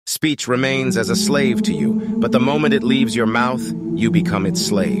speech remains as a slave to you, but the moment it leaves your mouth, you become its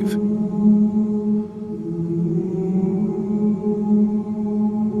slave.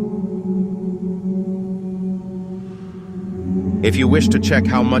 If you wish to check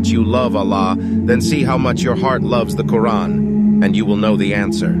how much you love Allah, then see how much your heart loves the Quran, and you will know the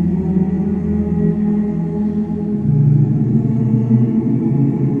answer.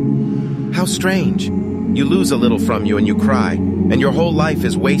 How strange. You lose a little from you and you cry, and your whole life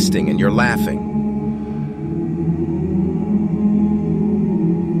is wasting and you're laughing.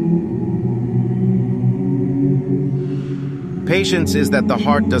 Patience is that the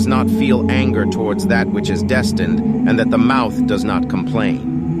heart does not feel anger towards that which is destined, and that the mouth does not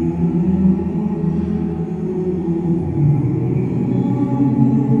complain.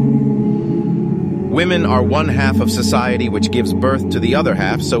 Women are one half of society which gives birth to the other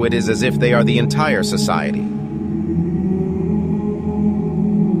half, so it is as if they are the entire society.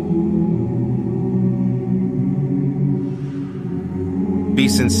 Be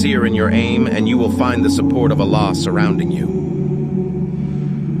sincere in your aim, and you will find the support of Allah surrounding you.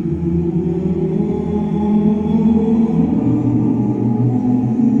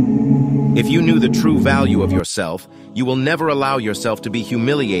 If you knew the true value of yourself, you will never allow yourself to be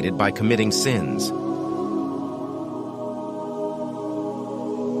humiliated by committing sins.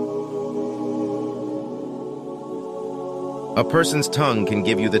 A person's tongue can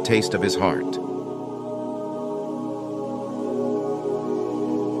give you the taste of his heart.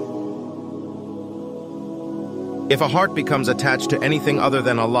 If a heart becomes attached to anything other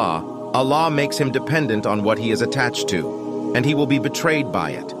than Allah, Allah makes him dependent on what he is attached to, and he will be betrayed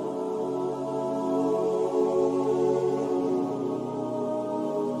by it.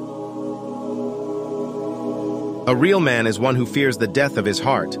 A real man is one who fears the death of his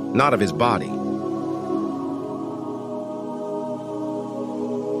heart, not of his body.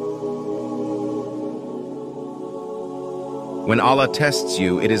 When Allah tests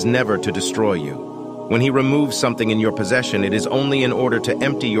you, it is never to destroy you. When He removes something in your possession, it is only in order to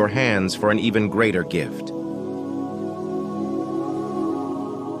empty your hands for an even greater gift.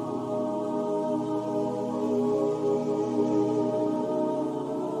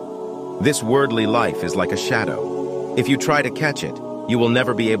 This worldly life is like a shadow. If you try to catch it, you will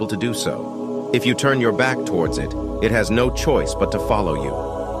never be able to do so. If you turn your back towards it, it has no choice but to follow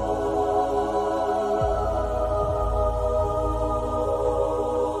you.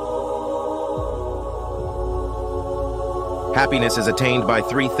 Happiness is attained by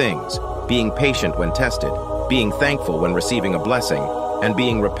three things: being patient when tested, being thankful when receiving a blessing, and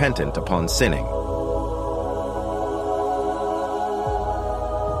being repentant upon sinning.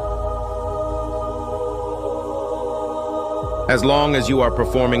 As long as you are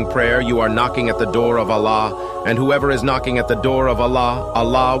performing prayer, you are knocking at the door of Allah, and whoever is knocking at the door of Allah,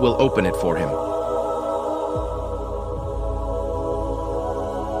 Allah will open it for him.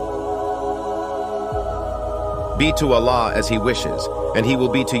 Be to Allah as He wishes, and He will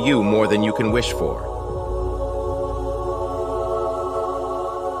be to you more than you can wish for.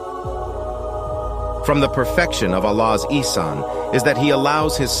 From the perfection of Allah's ihsan is that He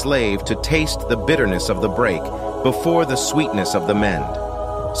allows His slave to taste the bitterness of the break before the sweetness of the mend.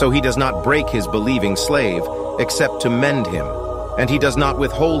 So He does not break His believing slave except to mend him, and He does not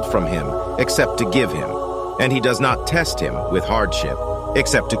withhold from him except to give him, and He does not test him with hardship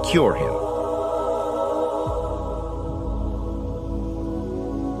except to cure him.